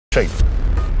shape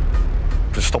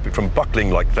to stop it from buckling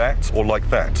like that or like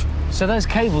that. So those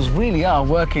cables really are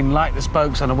working like the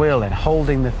spokes on a wheel then,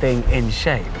 holding the thing in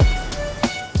shape.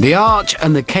 The arch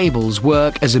and the cables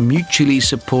work as a mutually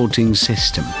supporting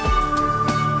system.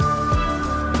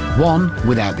 One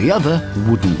without the other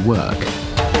wouldn't work.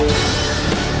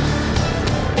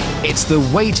 It's the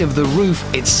weight of the roof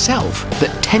itself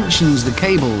that tensions the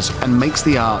cables and makes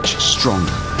the arch stronger.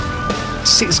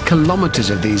 6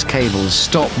 kilometres of these cables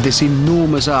stop this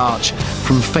enormous arch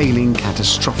from failing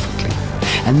catastrophically.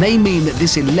 And they mean that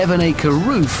this 11-acre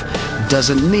roof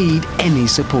doesn't need any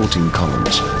supporting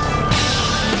columns.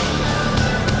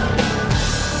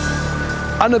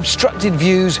 Unobstructed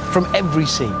views from every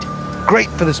seat. Great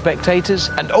for the spectators,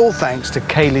 and all thanks to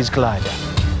Cayley's glider.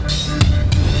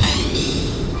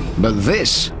 But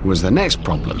this was the next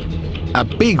problem. A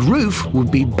big roof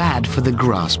would be bad for the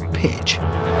grass pitch.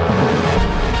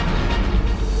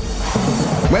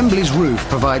 Wembley's roof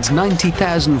provides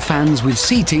 90,000 fans with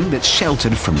seating that's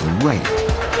sheltered from the rain.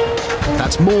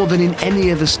 That's more than in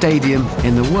any other stadium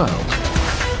in the world.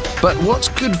 But what's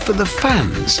good for the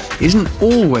fans isn't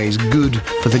always good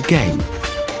for the game.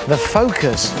 The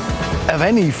focus of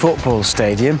any football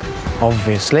stadium,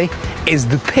 obviously, is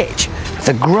the pitch,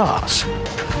 the grass.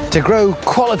 To grow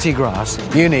quality grass,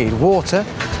 you need water,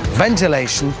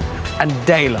 ventilation, and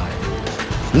daylight.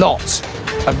 Lots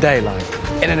of daylight.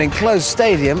 In an enclosed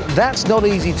stadium, that's not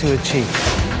easy to achieve.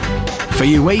 For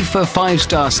UEFA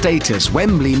 5-star status,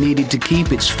 Wembley needed to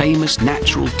keep its famous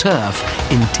natural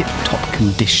turf in tip-top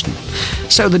condition.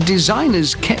 So the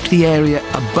designers kept the area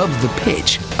above the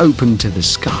pitch open to the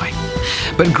sky.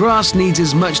 But grass needs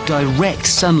as much direct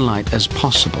sunlight as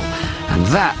possible, and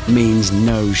that means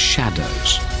no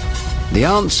shadows. The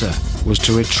answer was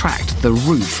to retract the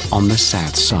roof on the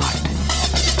south side.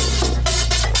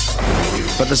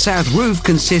 But the south roof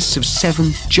consists of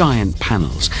 7 giant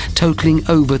panels, totalling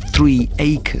over 3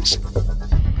 acres.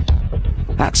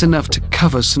 That's enough to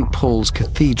cover St. Paul's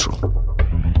Cathedral.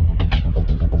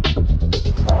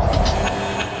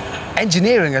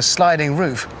 Engineering a sliding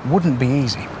roof wouldn't be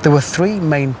easy. There were 3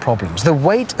 main problems: the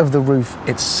weight of the roof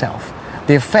itself,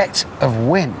 the effect of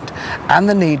wind, and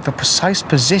the need for precise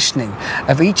positioning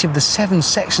of each of the 7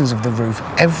 sections of the roof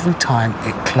every time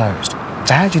it closed.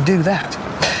 So how'd you do that?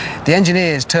 The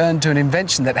engineers turned to an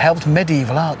invention that helped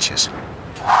medieval archers.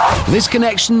 This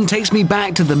connection takes me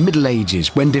back to the Middle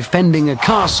Ages, when defending a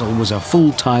castle was a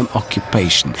full-time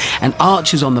occupation, and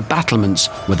archers on the battlements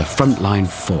were the frontline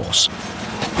force.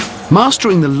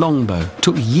 Mastering the longbow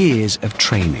took years of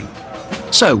training.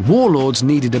 So warlords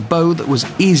needed a bow that was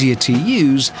easier to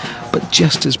use, but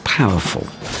just as powerful.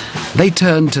 They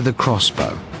turned to the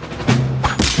crossbow.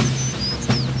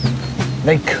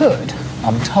 They could,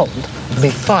 I'm told, be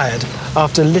fired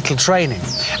after little training,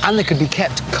 and they could be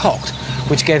kept cocked,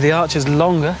 which gave the archers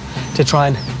longer to try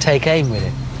and take aim with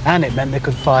it. And it meant they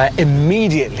could fire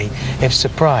immediately if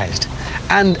surprised.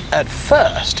 And at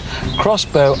first,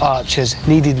 crossbow archers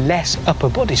needed less upper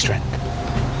body strength.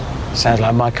 Sounds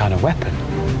like my kind of weapon.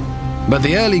 But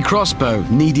the early crossbow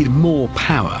needed more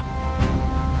power.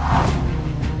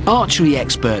 Archery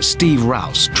expert Steve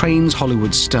Rouse trains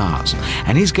Hollywood stars,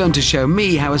 and he's going to show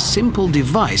me how a simple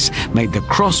device made the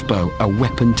crossbow a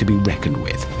weapon to be reckoned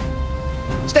with.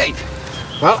 Steve,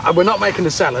 well, we're not making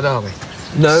a salad, are we?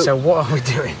 No. So what are we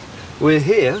doing? We're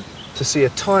here to see a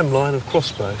timeline of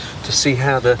crossbows, to see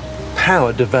how the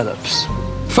power develops.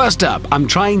 First up, I'm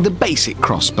trying the basic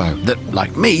crossbow that,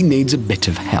 like me, needs a bit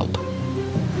of help.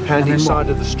 Hand inside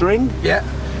of the string. Yeah.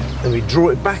 Then we draw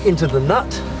it back into the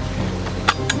nut.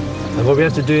 And what we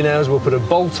have to do now is we'll put a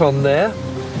bolt on there.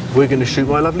 We're going to shoot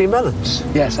my lovely melons.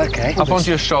 Yes, okay. Up onto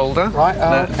your shoulder. Right.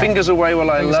 Okay. Fingers away while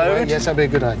I load. Away. Yes, that'd be a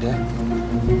good idea.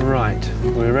 Right,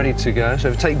 we're ready to go.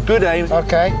 So take good aim.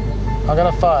 Okay, I'm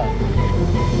going to fire.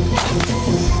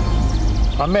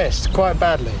 I missed quite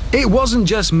badly. It wasn't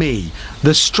just me.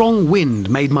 The strong wind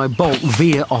made my bolt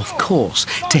veer off course.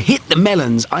 To hit the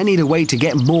melons, I need a way to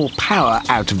get more power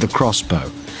out of the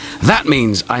crossbow. That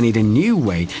means I need a new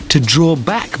way to draw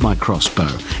back my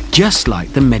crossbow, just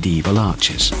like the medieval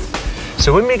archers.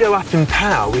 So when we go up in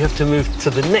power, we have to move to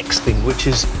the next thing, which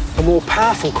is a more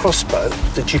powerful crossbow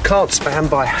that you can't spam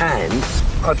by hand.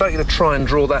 I'd like you to try and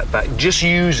draw that back, just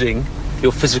using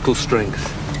your physical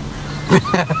strength.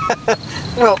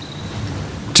 Well,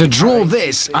 to draw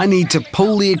this, I need to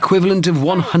pull the equivalent of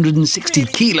 160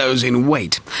 kilos in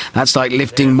weight. That's like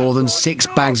lifting more than 6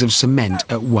 bags of cement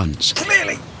at once.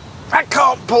 clearly, I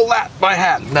can't pull that by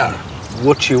hand. No.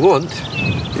 What you want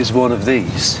is one of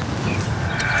these.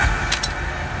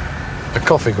 A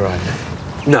coffee grinder.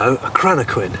 No, a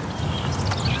cranoquin.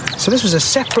 So this was a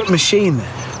separate machine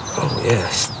then? Oh,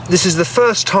 yes. This is the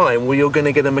first time where you're going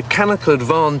to get a mechanical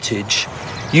advantage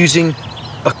using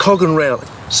a cog and rail.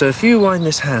 So if you wind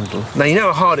this handle... Now, you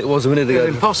know how hard it was a minute ago?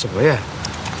 It's impossible, yeah.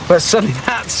 But suddenly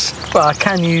that's... Well, I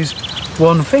can use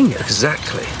one finger.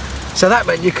 Exactly. So that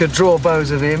meant you could draw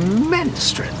bows of immense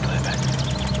strength, I bet.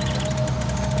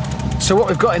 So what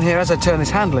we've got in here as I turn this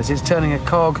handle is it's turning a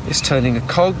cog. It's turning a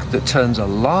cog that turns a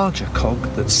larger cog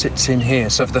that sits in here.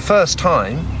 So for the first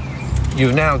time,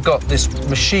 you've now got this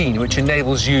machine which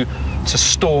enables you to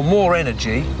store more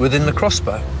energy within the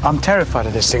crossbow. I'm terrified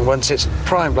of this thing once it's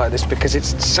primed like this because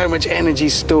it's so much energy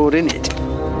stored in it.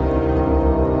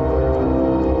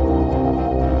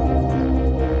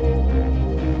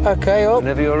 Okay, up.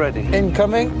 Whenever you're ready.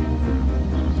 Incoming.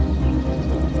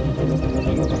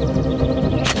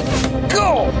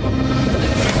 Go!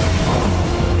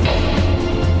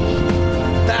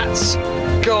 That's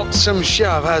got some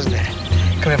shove, hasn't it?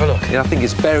 Can we have a look? Yeah, I think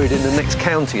it's buried in the next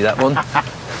county, that one.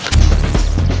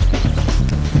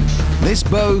 This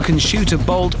bow can shoot a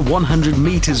bolt 100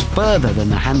 metres further than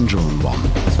the hand-drawn one.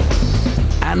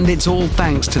 And it's all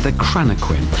thanks to the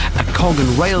Cranaquin, a cog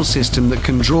and rail system that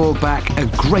can draw back a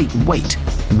great weight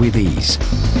with ease.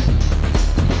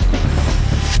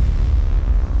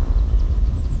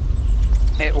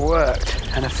 It worked.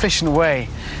 An efficient way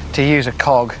to use a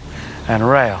cog and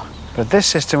rail. But this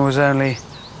system was only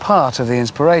part of the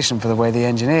inspiration for the way the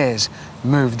engineers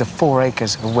moved the 4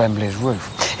 acres of Wembley's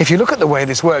roof. If you look at the way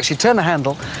this works, you turn the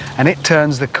handle and it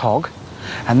turns the cog,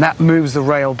 and that moves the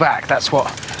rail back. That's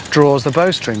what draws the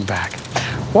bowstring back.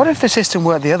 What if the system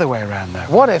worked the other way around, though?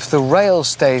 What if the rail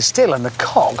stays still and the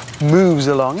cog moves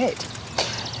along it?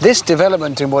 This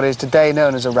development in what is today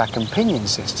known as a rack and pinion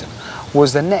system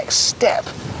was the next step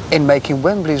in making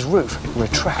Wembley's roof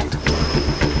retract.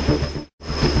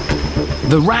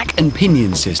 The rack and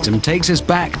pinion system takes us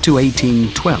back to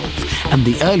 1812 and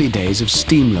the early days of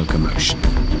steam locomotion.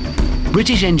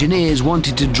 British engineers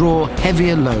wanted to draw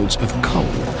heavier loads of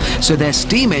coal, so their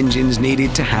steam engines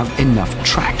needed to have enough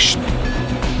traction.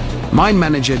 Mine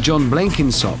manager John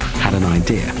Blenkinsop had an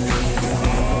idea.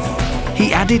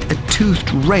 He added a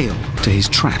toothed rail to his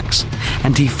tracks,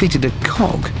 and he fitted a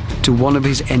cog to one of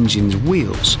his engine's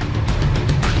wheels.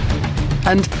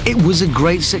 And it was a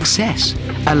great success,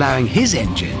 allowing his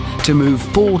engine to move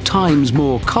 4 times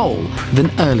more coal than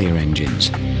earlier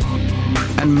engines.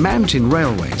 And mountain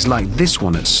railways like this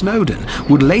one at Snowdon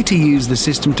would later use the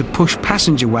system to push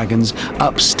passenger wagons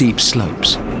up steep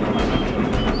slopes.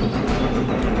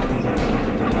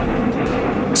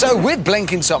 So with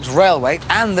Blenkinsop's railway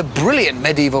and the brilliant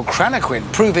medieval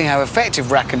Cranaquin proving how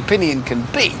effective rack and pinion can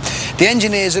be, the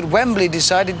engineers at Wembley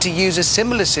decided to use a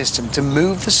similar system to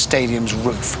move the stadium's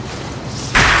roof.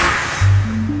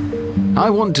 I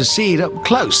want to see it up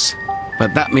close,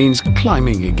 but that means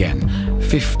climbing again,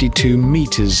 52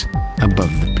 metres above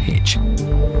the pitch.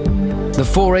 The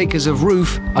 4 acres of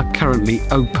roof are currently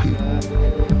open.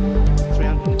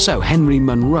 So Henry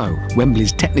Munro,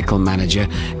 Wembley's technical manager,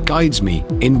 guides me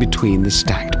in between the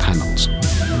stacked panels.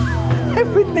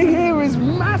 Everything here is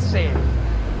massive.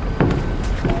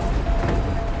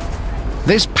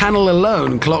 This panel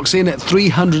alone clocks in at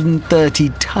 330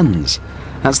 tons.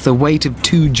 That's the weight of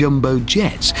 2 jumbo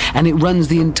jets, and it runs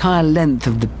the entire length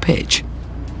of the pitch.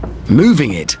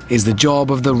 Moving it is the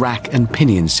job of the rack and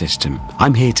pinion system.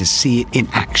 I'm here to see it in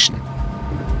action.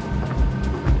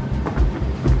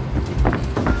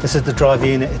 This is the drive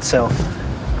unit itself.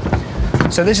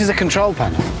 So this is a control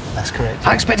panel. That's correct.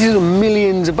 I expected to do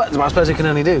millions of buttons, but I suppose it can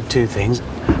only do 2 things.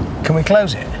 Can we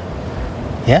close it?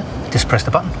 Yeah, just press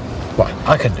the button. Why?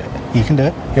 I can do it. You can do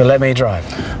it. You'll let me drive?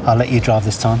 I'll let you drive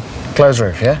this time. Close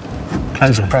roof, yeah?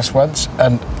 Close Just roof. press once,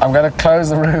 and I'm going to close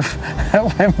the roof at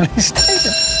Wembley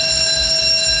Stadium.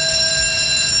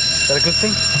 Is that a good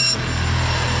thing?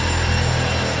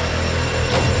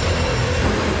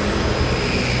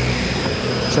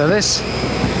 So this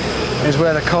is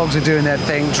where the cogs are doing their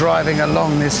thing, driving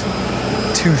along this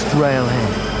toothed rail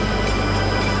here.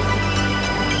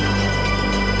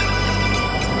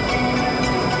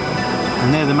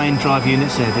 And they're the main drive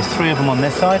units there. There's 3 of them on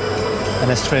this side, and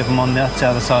there's 3 of them on the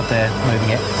other side there, moving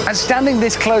it. And standing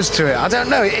this close to it, I don't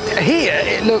know, here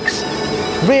it looks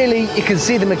really, you can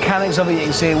see the mechanics of it, you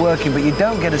can see it working, but you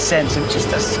don't get a sense of just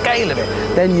the scale of it.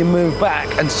 Then you move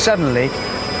back and suddenly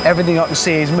everything I can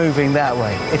see is moving that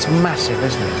way. It's massive,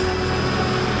 isn't it?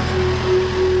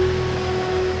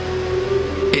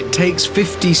 It takes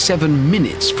 57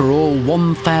 minutes for all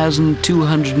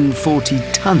 1,240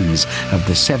 tons of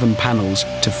the 7 panels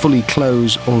to fully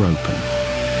close or open.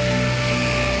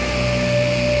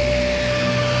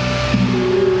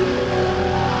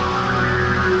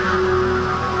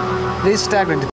 It is staggering.